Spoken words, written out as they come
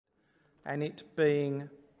and it being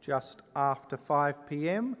just after 5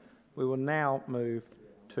 p.m, we will now move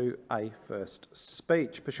to a first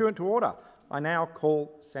speech. Pursuant to order, I now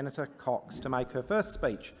call Senator Cox to make her first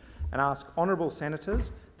speech and ask honourable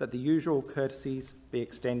senators that the usual courtesies be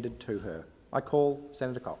extended to her. I call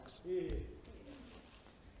Senator Cox.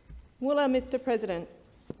 Wula, Mr. President.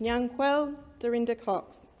 Nyang Kwel, Dorinda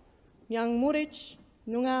Cox. Nyang Murich,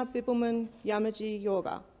 Noongar Bibbulmun Yamatji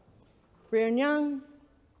Yoga. Rear Nyang,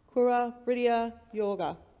 Kura Bridia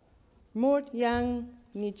Yoga. Mort Yang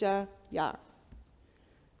Nija Yar.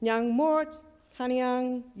 Nyang Mort,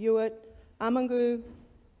 Kanyang Yuet, Amangu,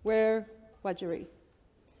 Ware Wajiri.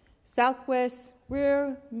 Southwest,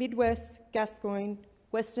 Rear, Midwest, Gascoyne,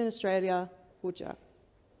 Western Australia, Buja.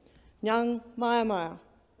 Nyang Maya,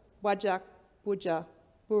 Wajak, Buja,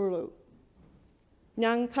 Burulu.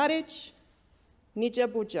 Nyang Karich, Nija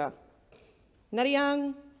Buja.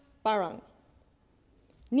 Nariang, Barang.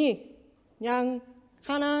 Ni, Nyang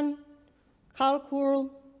Kanan, Kalkul,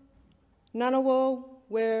 Nanawo,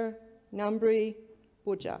 Ware, Nambri,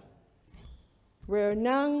 Buja. Ware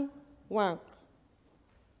Nang, Wank.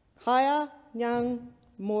 Kaya, Nyang,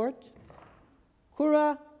 Mort.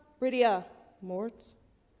 Kura, Bridia, Mort.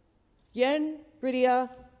 Yen, Bridia,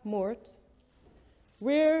 Mort.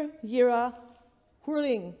 Ware, Yira,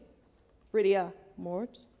 Hurling, Bridia,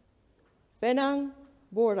 Mort. Benang,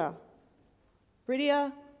 Borda.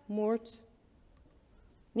 Bridia, Mort.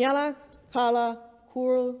 Nyalak, Kala,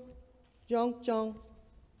 Kurl, Jong,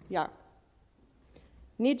 Yak.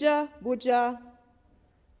 Nija, Buja,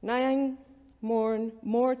 Nayang, Morn,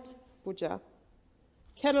 Mort, Buja.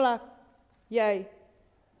 Kedalak, Yay,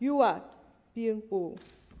 Yuat, Bil, Bu.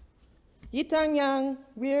 Yitang Yang,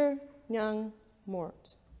 Wir, Nyang,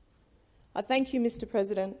 Mort. I thank you, Mr.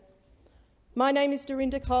 President. My name is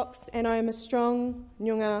Dorinda Cox, and I am a strong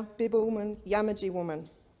Noongar Bibbulmun Yamatji woman,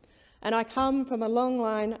 and I come from a long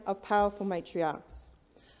line of powerful matriarchs.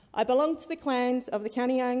 I belong to the clans of the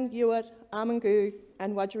Kanyang, Yuet, Amangu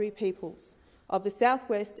and Wajiri peoples of the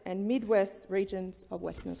southwest and midwest regions of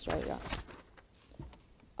Western Australia.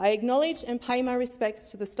 I acknowledge and pay my respects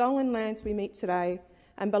to the stolen lands we meet today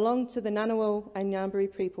and belong to the Ngunnawal and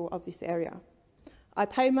Ngambri people of this area. I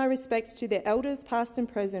pay my respects to their elders past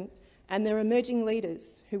and present and their emerging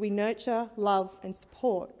leaders who we nurture, love and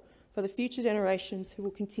support for the future generations who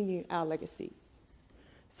will continue our legacies.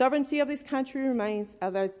 Sovereignty of this country remains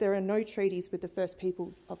as there are no treaties with the First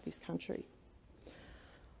Peoples of this country.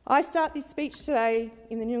 I start this speech today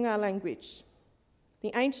in the Noongar language,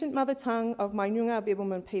 the ancient mother tongue of my Noongar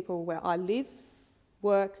Bibbulmun people where I live,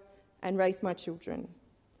 work and raise my children.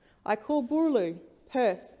 I call Burulu,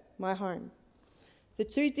 Perth, my home. The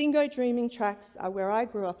two Dingo Dreaming tracks are where I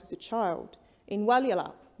grew up as a child, in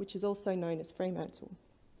Walyalup, which is also known as Fremantle.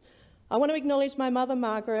 I want to acknowledge my mother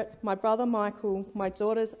Margaret, my brother Michael, my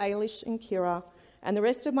daughters Ailish and Kira, and the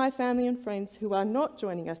rest of my family and friends who are not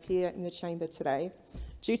joining us here in the chamber today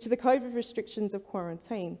due to the COVID restrictions of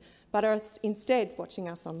quarantine, but are instead watching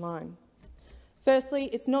us online. Firstly,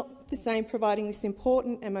 it's not the same providing this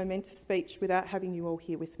important and momentous speech without having you all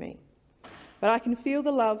here with me. But I can feel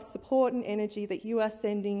the love, support and energy that you are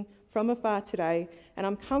sending from afar today, and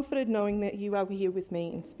I'm comforted knowing that you are here with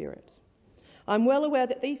me in spirit. I'm well aware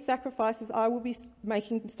that these sacrifices I will be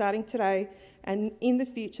making starting today and in the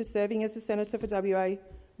future serving as a Senator for WA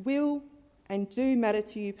will and do matter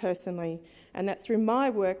to you personally, and that through my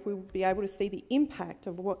work we will be able to see the impact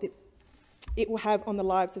of what it will have on the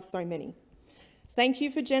lives of so many. Thank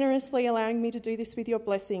you for generously allowing me to do this with your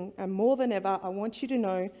blessing, and more than ever, I want you to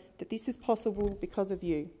know that this is possible because of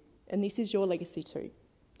you, and this is your legacy too.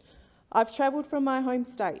 I've travelled from my home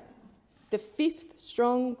state, the 5th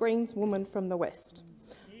strong Greens woman from the West.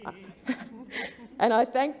 And I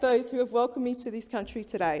thank those who have welcomed me to this country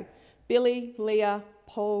today, Billy, Leah,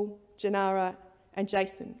 Paul, Janara and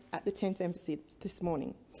Jason at the Tent Embassy this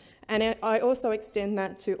morning. And I also extend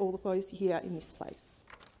that to all of those here in this place.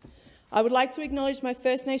 I would like to acknowledge my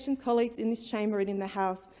First Nations colleagues in this chamber and in the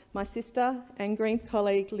House, my sister and Greens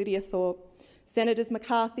colleague Lydia Thorpe, Senators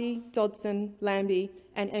McCarthy, Dodson, Lambie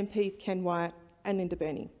and MPs Ken Wyatt and Linda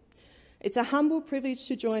Burney. It's a humble privilege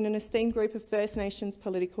to join an esteemed group of First Nations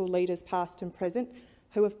political leaders past and present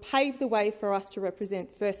who have paved the way for us to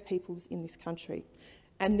represent First Peoples in this country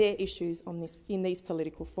and their issues in these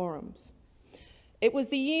political forums. It was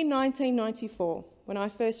the year 1994 when I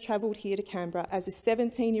first travelled here to Canberra as a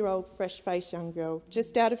 17-year-old fresh-faced young girl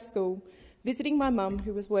just out of school, visiting my mum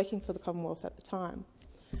who was working for the Commonwealth at the time.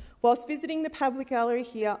 Whilst visiting the public gallery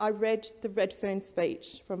here, I read the Redfern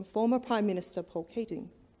speech from former Prime Minister Paul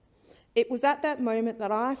Keating. It was at that moment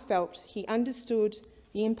that I felt he understood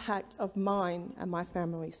the impact of mine and my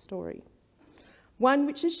family's story. One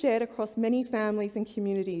which is shared across many families and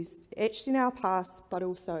communities, etched in our past but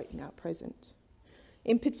also in our present.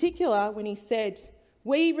 In particular, when he said,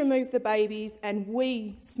 "We removed the babies and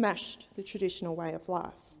we smashed the traditional way of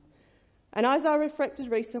life." And as I reflected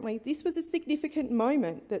recently, this was a significant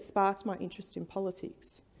moment that sparked my interest in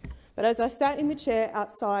politics. But as I sat in the chair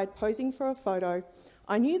outside posing for a photo,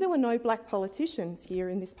 I knew there were no black politicians here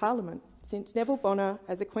in this parliament since Neville Bonner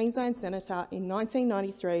as a Queensland senator in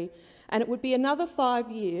 1993, and it would be another 5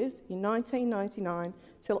 years in 1999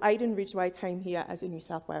 till Aidan Ridgway came here as a New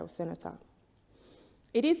South Wales senator.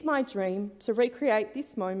 It is my dream to recreate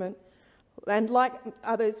this moment, and like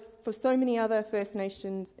others, for so many other First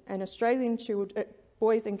Nations and Australian children,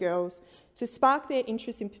 boys and girls, to spark their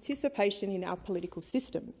interest in participation in our political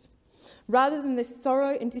systems. Rather than the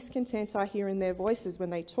sorrow and discontent I hear in their voices when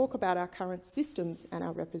they talk about our current systems and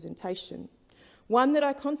our representation. One that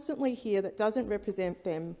I constantly hear that doesn't represent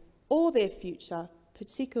them or their future,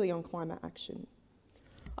 particularly on climate action.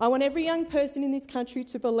 I want every young person in this country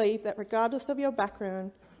to believe that regardless of your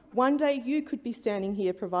background, one day you could be standing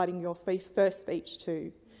here providing your first speech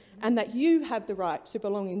too, and that you have the right to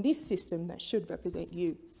belong in this system that should represent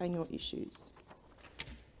you and your issues.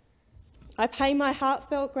 I pay my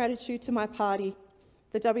heartfelt gratitude to my party,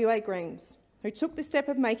 the WA Greens, who took the step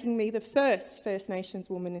of making me the first First Nations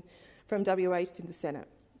woman from WA to the Senate.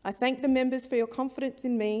 I thank the members for your confidence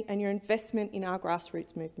in me and your investment in our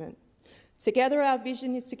grassroots movement. Together, our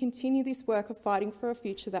vision is to continue this work of fighting for a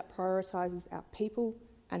future that prioritises our people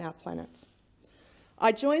and our planet.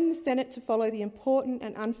 I joined the Senate to follow the important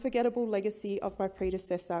and unforgettable legacy of my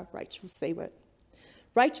predecessor, Rachel Siewert.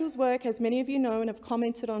 Rachel's work, as many of you know and have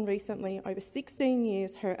commented on recently, over 16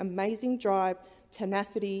 years, her amazing drive,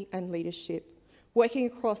 tenacity and leadership, working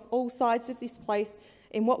across all sides of this place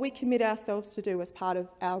in what we commit ourselves to do as part of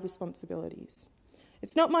our responsibilities.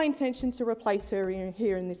 It's not my intention to replace her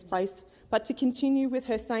here in this place, but to continue with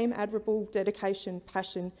her same admirable dedication,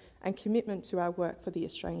 passion and commitment to our work for the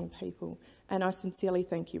Australian people. And I sincerely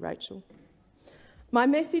thank you, Rachel. My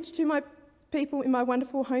message to my people in my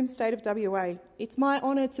wonderful home state of WA, it's my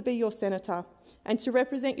honour to be your senator and to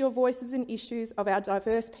represent your voices and issues of our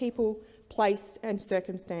diverse people, place and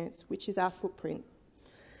circumstance, which is our footprint,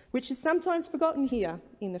 which is sometimes forgotten here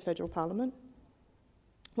in the federal parliament.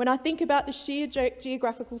 When I think about the sheer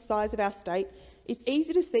geographical size of our state, it's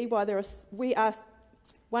easy to see why we are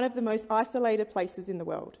one of the most isolated places in the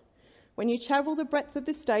world. When you travel the breadth of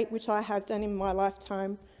the state, which I have done in my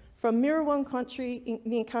lifetime, from Mirrawong country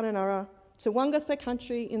near Kununurra to Wangatha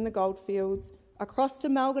country in the goldfields, across to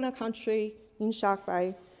Malgana country in Shark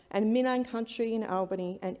Bay and Minang country in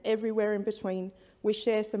Albany, and everywhere in between, we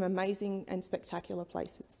share some amazing and spectacular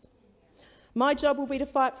places. My job will be to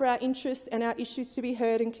fight for our interests and our issues to be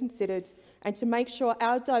heard and considered, and to make sure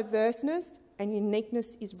our diverseness and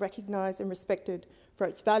uniqueness is recognised and respected for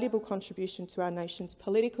its valuable contribution to our nation's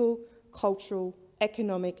political, cultural,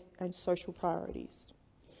 economic and social priorities.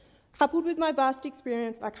 Coupled with my vast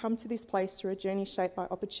experience, I come to this place through a journey shaped by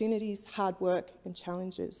opportunities, hard work and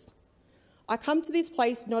challenges. I come to this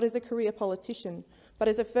place not as a career politician, but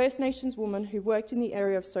as a First Nations woman who worked in the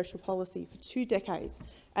area of social policy for 2 decades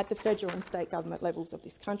at the federal and state government levels of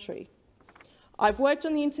this country. I've worked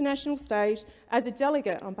on the international stage as a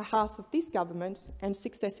delegate on behalf of this government and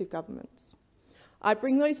successive governments. I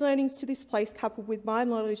bring those learnings to this place, coupled with my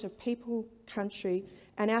knowledge of people, country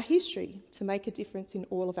and our history, to make a difference in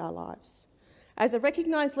all of our lives. As a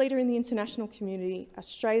recognised leader in the international community,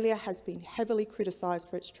 Australia has been heavily criticised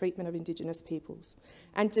for its treatment of Indigenous peoples,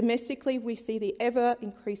 and domestically we see the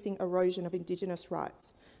ever-increasing erosion of Indigenous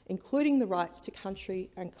rights, including the rights to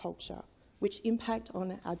country and culture, which impact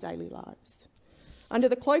on our daily lives. Under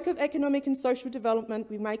the cloak of economic and social development,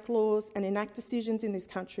 we make laws and enact decisions in this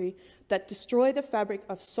country that destroy the fabric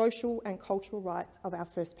of social and cultural rights of our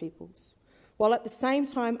First Peoples, while at the same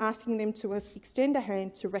time asking them to extend a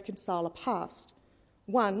hand to reconcile a past,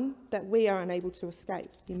 one that we are unable to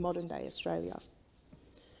escape in modern-day Australia.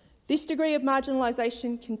 This degree of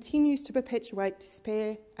marginalisation continues to perpetuate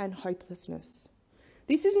despair and hopelessness.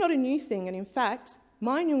 This is not a new thing, and in fact,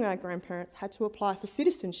 my Noongar grandparents had to apply for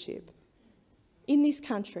citizenship in this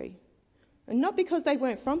country, and not because they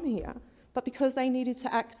weren't from here, but because they needed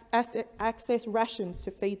to access rations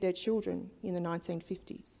to feed their children in the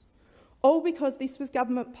 1950s. All because this was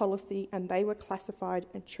government policy and they were classified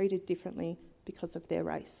and treated differently because of their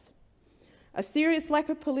race. A serious lack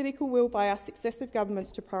of political will by our successive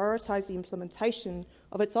governments to prioritise the implementation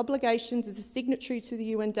of its obligations as a signatory to the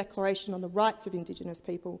UN Declaration on the Rights of Indigenous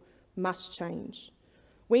People must change.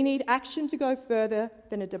 We need action to go further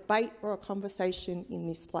than a debate or a conversation in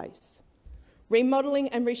this place. Remodelling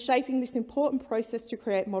and reshaping this important process to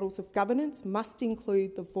create models of governance must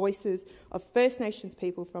include the voices of First Nations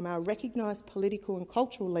people, from our recognised political and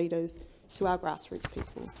cultural leaders to our grassroots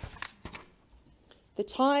people. The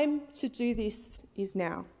time to do this is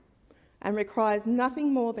now, and requires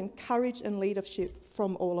nothing more than courage and leadership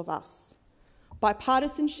from all of us.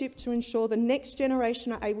 Bipartisanship to ensure the next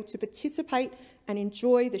generation are able to participate and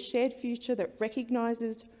enjoy the shared future that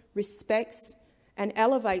recognises, respects and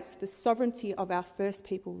elevates the sovereignty of our First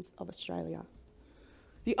Peoples of Australia.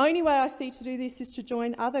 The only way I see to do this is to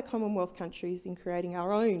join other Commonwealth countries in creating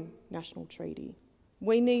our own national treaty.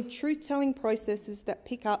 We need truth-telling processes that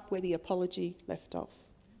pick up where the apology left off.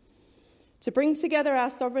 To bring together our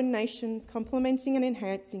sovereign nations, complementing and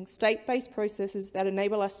enhancing state-based processes that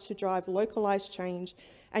enable us to drive localised change,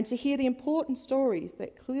 and to hear the important stories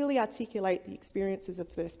that clearly articulate the experiences of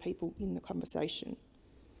First People in the conversation.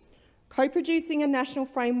 Co-producing a national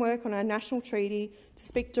framework on our national treaty to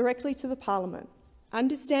speak directly to the Parliament,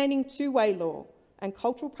 understanding two-way law and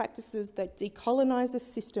cultural practices that decolonise a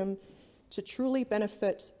system to truly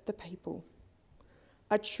benefit the people.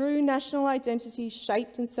 A true national identity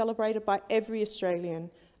shaped and celebrated by every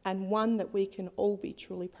Australian, and one that we can all be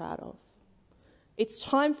truly proud of. It's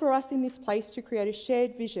time for us in this place to create a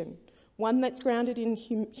shared vision, one that's grounded in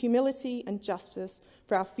humility and justice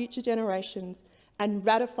for our future generations, and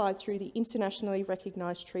ratified through the internationally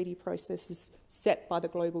recognised treaty processes set by the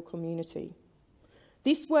global community.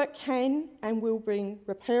 This work can and will bring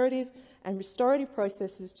reparative and restorative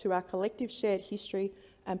processes to our collective shared history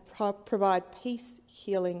and provide peace,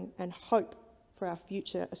 healing and hope for our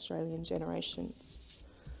future Australian generations.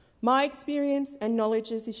 My experience and knowledge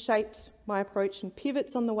has shaped my approach and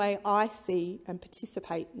pivots on the way I see and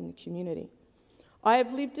participate in the community. I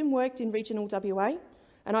have lived and worked in regional WA,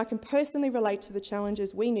 and I can personally relate to the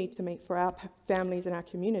challenges we need to meet for our families and our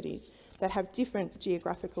communities that have different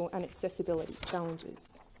geographical and accessibility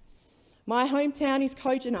challenges. My hometown is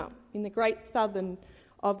Kojonup in the great southern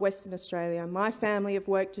of Western Australia. My family have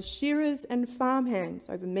worked as shearers and farmhands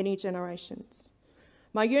over many generations.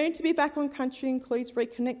 My yearn to be back on country includes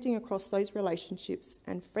reconnecting across those relationships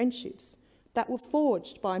and friendships that were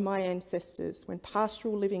forged by my ancestors when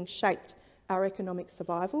pastoral living shaped our economic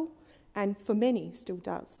survival, and for many still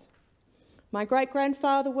does. My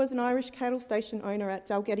great-grandfather was an Irish cattle station owner at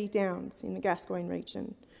Dalgety Downs in the Gascoyne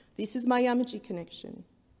region. This is my Yamatji connection.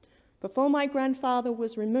 Before my grandfather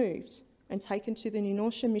was removed and taken to the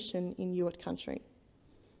Nunorsha mission in Ute country.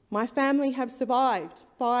 My family have survived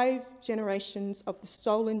 5 generations of the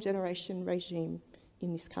stolen generation regime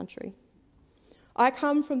in this country. I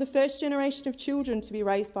come from the first generation of children to be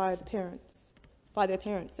raised by their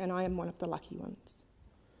parents, and I am one of the lucky ones.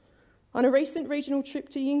 On a recent regional trip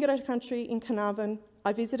to Yingara country in Carnarvon,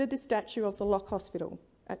 I visited the statue of the Lock Hospital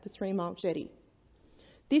at the 3 Mile Jetty.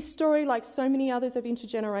 This story, like so many others of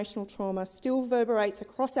intergenerational trauma, still reverberates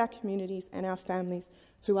across our communities and our families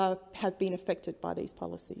who have been affected by these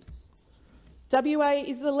policies. WA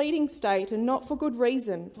is the leading state, and not for good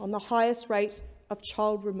reason, on the highest rate of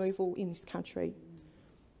child removal in this country.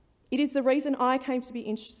 It is the reason I came to be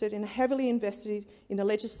interested and heavily invested in the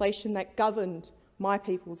legislation that governed my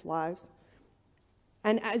people's lives,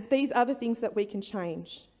 and as these other things that we can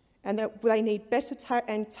change, and that they need better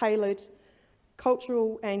and tailored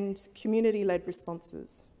cultural and community-led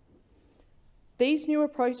responses. These new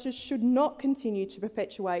approaches should not continue to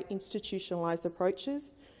perpetuate institutionalised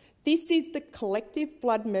approaches. This is the collective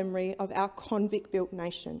blood memory of our convict-built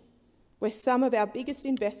nation, where some of our biggest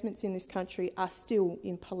investments in this country are still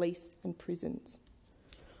in police and prisons.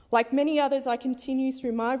 Like many others, I continue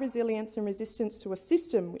through my resilience and resistance to a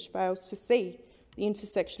system which fails to see the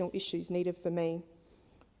intersectional issues needed for me,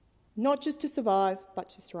 not just to survive, but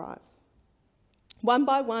to thrive. One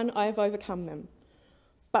by one, I have overcome them.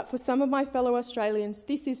 But for some of my fellow Australians,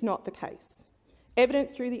 this is not the case,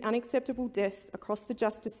 evident through the unacceptable deaths across the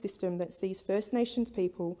justice system that sees First Nations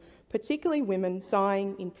people, particularly women,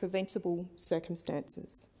 dying in preventable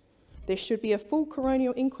circumstances. There should be a full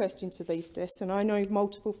coronial inquest into these deaths, and I know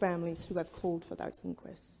multiple families who have called for those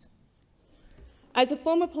inquests. As a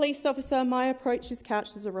former police officer, my approach is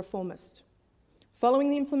couched as a reformist.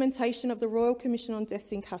 Following the implementation of the Royal Commission on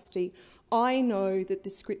Deaths in Custody, I know that the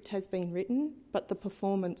script has been written, but the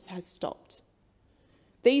performance has stopped.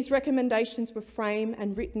 These recommendations were framed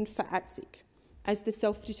and written for ATSIC as the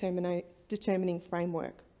self-determining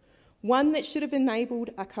framework, one that should have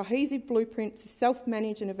enabled a cohesive blueprint to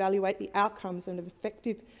self-manage and evaluate the outcomes of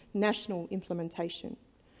effective national implementation.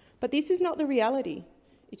 But this is not the reality.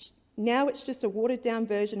 Now it's just a watered-down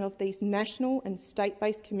version of these national and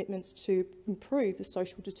state-based commitments to improve the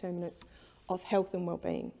social determinants of health and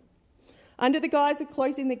wellbeing. Under the guise of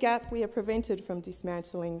closing the gap, we are prevented from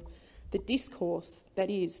dismantling the discourse that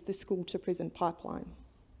is the school-to-prison pipeline.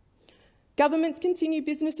 Governments continue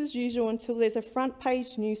business as usual until there's a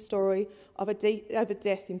front-page news story of a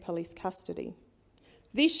death in police custody.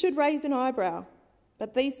 This should raise an eyebrow,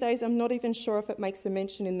 but these days I'm not even sure if it makes a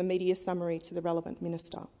mention in the media summary to the relevant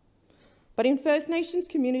minister. But in First Nations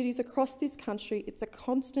communities across this country, it's a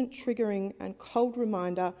constant triggering and cold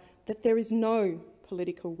reminder that there is no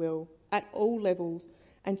political will at all levels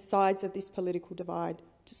and sides of this political divide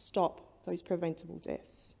to stop those preventable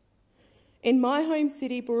deaths. In my home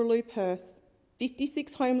city, Boorloo, Perth,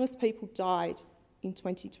 56 homeless people died in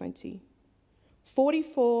 2020,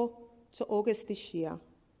 44 to August this year,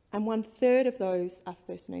 and 1/3 of those are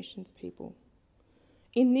First Nations people.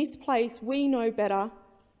 In this place, we know better,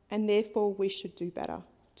 and therefore we should do better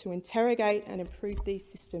to interrogate and improve these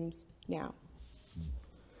systems now.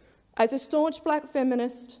 As a staunch black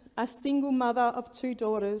feminist, a single mother of 2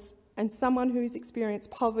 daughters, and someone who's experienced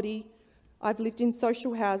poverty, I've lived in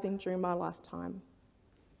social housing during my lifetime.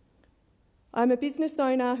 I'm a business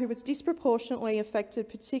owner who was disproportionately affected,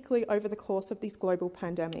 particularly over the course of this global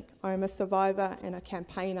pandemic. I am a survivor and a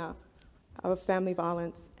campaigner of family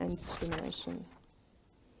violence and discrimination.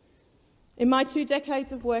 In my 2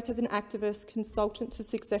 decades of work as an activist, consultant to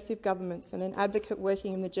successive governments and an advocate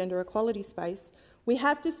working in the gender equality space, we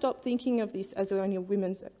have to stop thinking of this as only a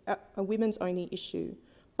women's only issue,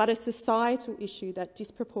 but a societal issue that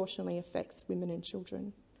disproportionately affects women and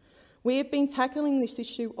children. We have been tackling this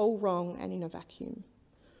issue all wrong and in a vacuum,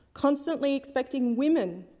 constantly expecting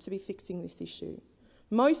women to be fixing this issue.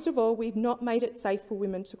 Most of all, we've not made it safe for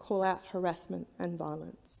women to call out harassment and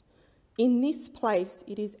violence. In this place,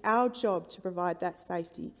 it is our job to provide that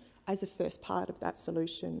safety as a first part of that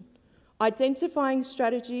solution, identifying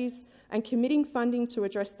strategies and committing funding to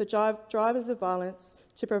address the drivers of violence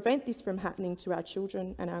to prevent this from happening to our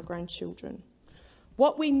children and our grandchildren.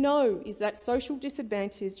 What we know is that social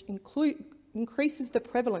disadvantage increases the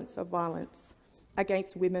prevalence of violence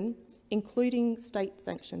against women, including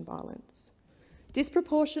state-sanctioned violence.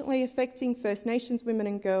 Disproportionately affecting First Nations women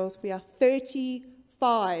and girls, we are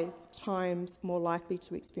 35 times more likely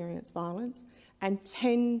to experience violence and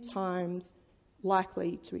 10 times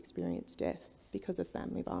likely to experience death because of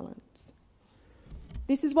family violence.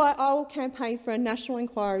 This is why I will campaign for a national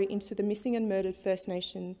inquiry into the missing and murdered First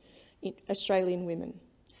Nation Australian women,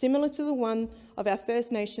 similar to the one of our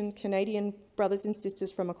First Nation Canadian brothers and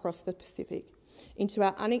sisters from across the Pacific, into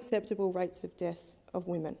our unacceptable rates of death of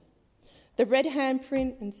women. The red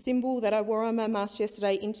handprint and symbol that I wore on my mask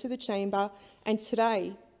yesterday into the chamber and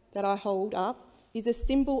today that I hold up is a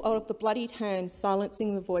symbol of the bloodied hand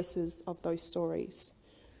silencing the voices of those stories.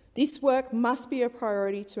 This work must be a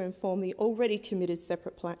priority to inform the already committed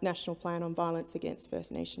separate national plan on violence against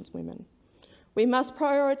First Nations women. We must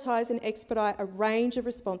prioritise and expedite a range of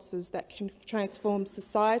responses that can transform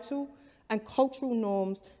societal and cultural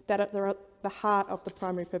norms that are at the heart of the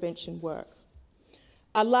primary prevention work.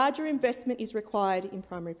 A larger investment is required in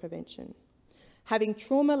primary prevention. Having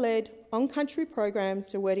trauma-led, on-country programs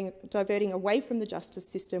diverting away from the justice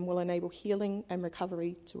system will enable healing and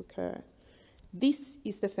recovery to occur. This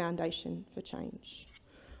is the foundation for change.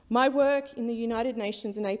 My work in the United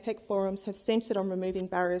Nations and APEC forums have centred on removing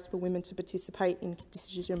barriers for women to participate in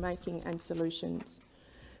decision-making and solutions.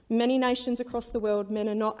 Many nations across the world, men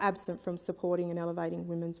are not absent from supporting and elevating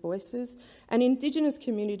women's voices, and in Indigenous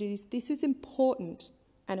communities, this is important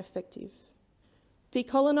and effective.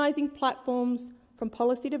 Decolonising platforms from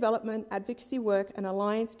policy development, advocacy work and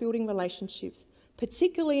alliance-building relationships,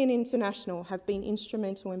 particularly in international, have been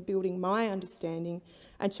instrumental in building my understanding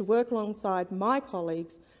and to work alongside my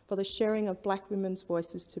colleagues for the sharing of black women's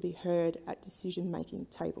voices to be heard at decision-making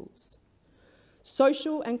tables.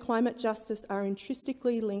 Social and climate justice are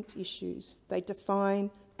intrinsically linked issues. They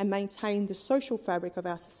define and maintain the social fabric of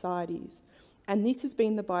our societies, and this has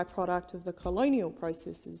been the byproduct of the colonial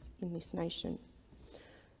processes in this nation.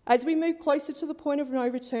 As we move closer to the point of no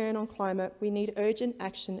return on climate, we need urgent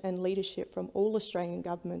action and leadership from all Australian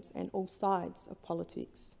governments and all sides of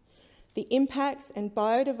politics. The impacts and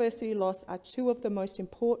biodiversity loss are 2 of the most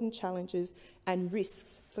important challenges and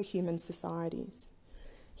risks for human societies.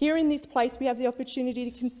 Here in this place, we have the opportunity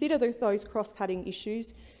to consider those cross-cutting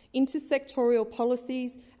issues, intersectoral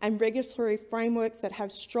policies and regulatory frameworks that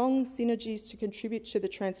have strong synergies to contribute to the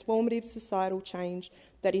transformative societal change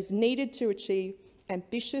that is needed to achieve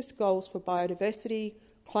ambitious goals for biodiversity,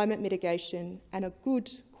 climate mitigation and a good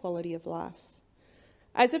quality of life.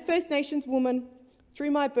 As a First Nations woman,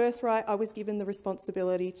 through my birthright, I was given the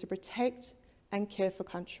responsibility to protect and care for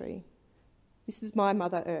country. This is my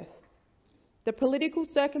Mother Earth. The political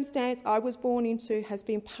circumstance I was born into has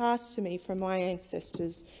been passed to me from my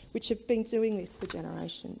ancestors, which have been doing this for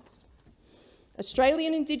generations.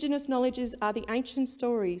 Australian Indigenous knowledges are the ancient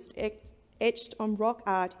stories etched on rock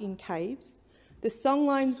art in caves, the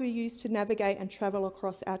songlines we use to navigate and travel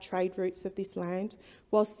across our trade routes of this land,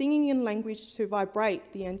 while singing in language to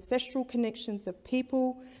vibrate the ancestral connections of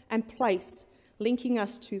people and place, linking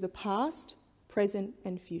us to the past, present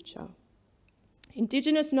and future.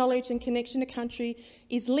 Indigenous knowledge and connection to country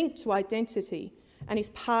is linked to identity and is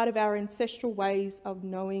part of our ancestral ways of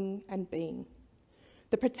knowing and being.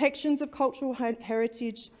 The protections of cultural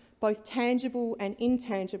heritage, both tangible and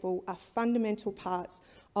intangible, are fundamental parts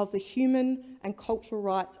of the human and cultural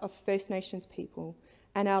rights of First Nations people,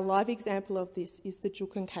 and our live example of this is the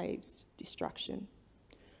Juukan Caves destruction.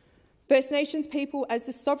 First Nations people, as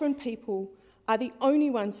the sovereign people, are the only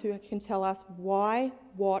ones who can tell us why,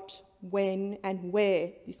 what, when and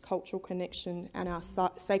where this cultural connection and our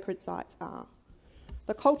sacred sites are.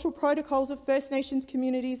 The cultural protocols of First Nations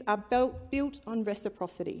communities are built on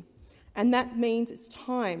reciprocity, and that means it's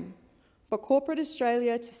time for corporate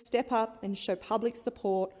Australia to step up and show public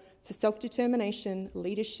support for self-determination,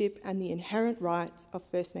 leadership and the inherent rights of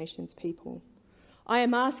First Nations people. I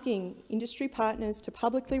am asking industry partners to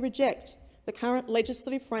publicly reject the current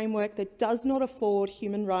legislative framework that does not afford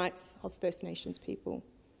human rights of First Nations people.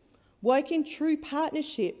 Work in true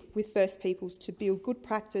partnership with First Peoples to build good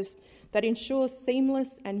practice that ensures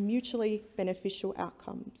seamless and mutually beneficial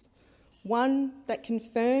outcomes. One that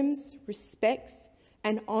confirms, respects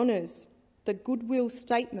and honours the goodwill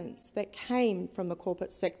statements that came from the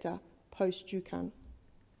corporate sector post-Juukan.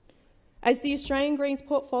 As the Australian Greens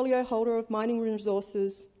portfolio holder of mining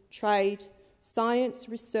resources, trade, science,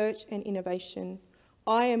 research and innovation,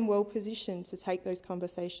 I am well positioned to take those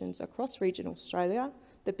conversations across regional Australia,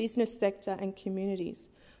 the business sector and communities,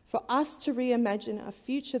 for us to reimagine a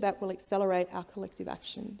future that will accelerate our collective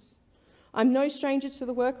actions. I'm no stranger to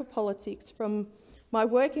the work of politics, from my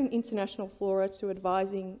work in international fora to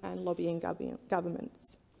advising and lobbying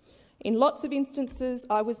governments. In lots of instances,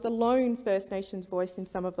 I was the lone First Nations voice in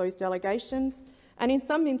some of those delegations, and in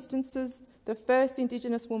some instances, the first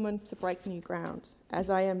Indigenous woman to break new ground, as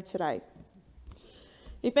I am today.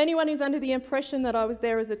 If anyone is under the impression that I was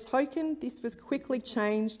there as a token, this was quickly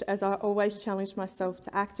changed, as I always challenged myself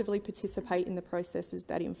to actively participate in the processes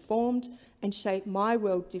that informed and shaped my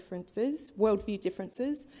worldview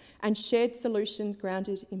differences and shared solutions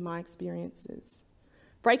grounded in my experiences.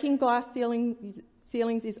 Breaking glass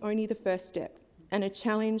ceilings is only the first step, and a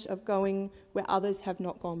challenge of going where others have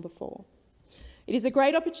not gone before. It is a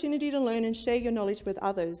great opportunity to learn and share your knowledge with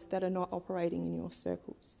others that are not operating in your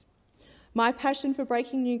circles. My passion for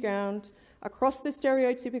breaking new ground across the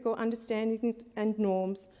stereotypical understanding and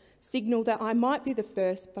norms signal that I might be the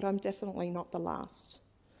first, but I'm definitely not the last.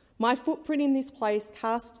 My footprint in this place,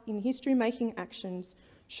 cast in history-making actions,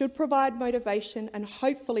 should provide motivation and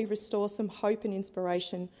hopefully restore some hope and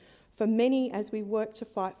inspiration for many as we work to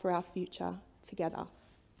fight for our future together.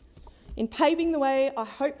 In paving the way, I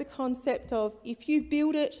hope the concept of "if you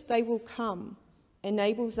build it, they will come"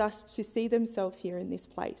 enables us to see themselves here in this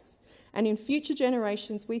place. And in future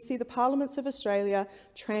generations, we see the parliaments of Australia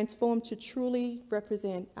transformed to truly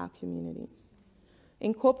represent our communities.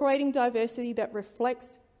 Incorporating diversity that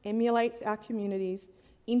reflects, emulates our communities,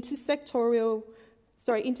 intersectional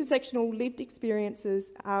lived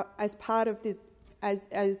experiences are as part of the,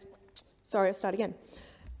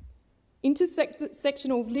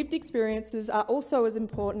 Intersectional lived experiences are also as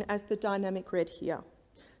important as the dynamic read here.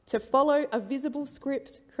 To follow a visible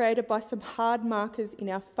script created by some hard markers in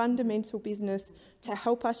our fundamental business to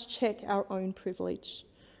help us check our own privilege,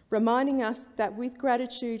 reminding us that with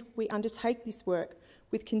gratitude we undertake this work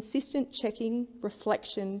with consistent checking,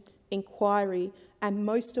 reflection, inquiry and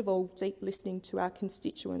most of all deep listening to our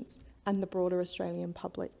constituents and the broader Australian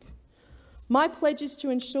public. My pledge is to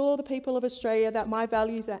ensure the people of Australia that my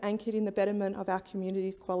values are anchored in the betterment of our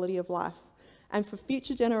community's quality of life, and for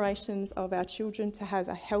future generations of our children to have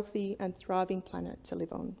a healthy and thriving planet to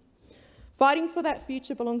live on. Fighting for that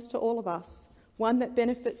future belongs to all of us, one that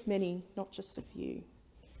benefits many, not just a few.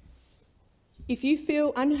 If you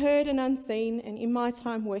feel unheard and unseen, and in my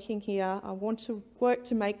time working here, I want to work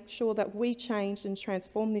to make sure that we change and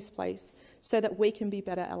transform this place so that we can be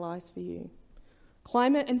better allies for you.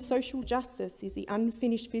 Climate and social justice is the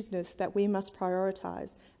unfinished business that we must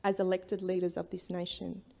prioritise as elected leaders of this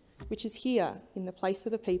nation, which is here in the place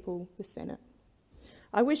of the people, the Senate.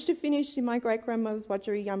 I wish to finish in my great-grandmother's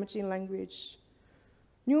Wajiri Yamatji language.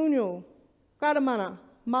 Nyunyu, Karamana,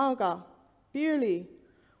 Malga, Bewley,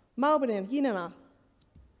 Malbon, Yinana.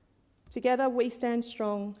 Together we stand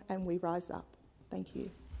strong and we rise up. Thank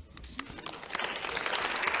you.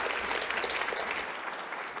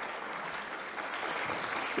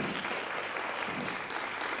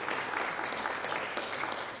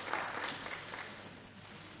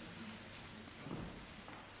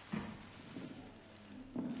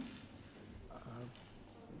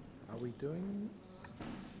 Are we doing?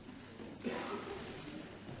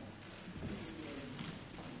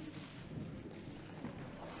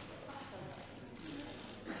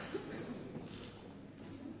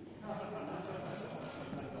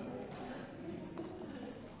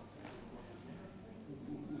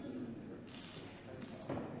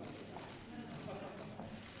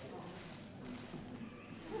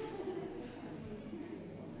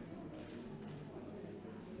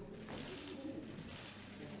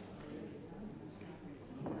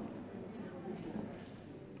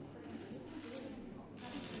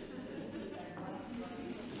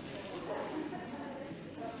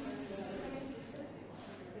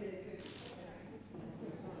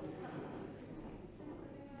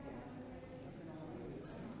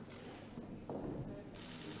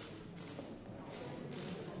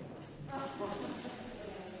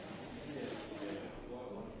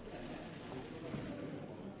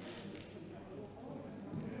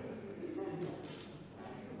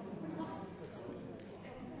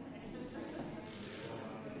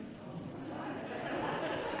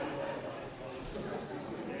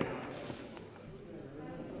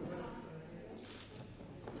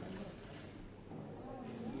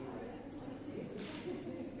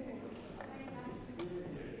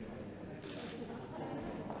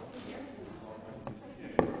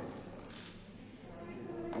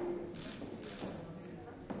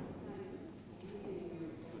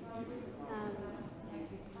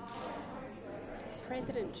 The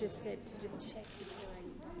President just said to just check if there are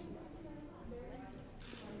any documents left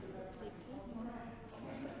to speak to.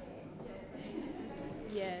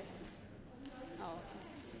 Yeah. Oh,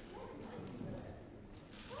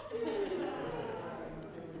 okay.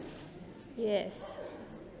 Yes.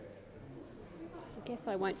 I guess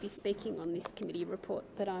I won't be speaking on this committee report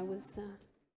that I was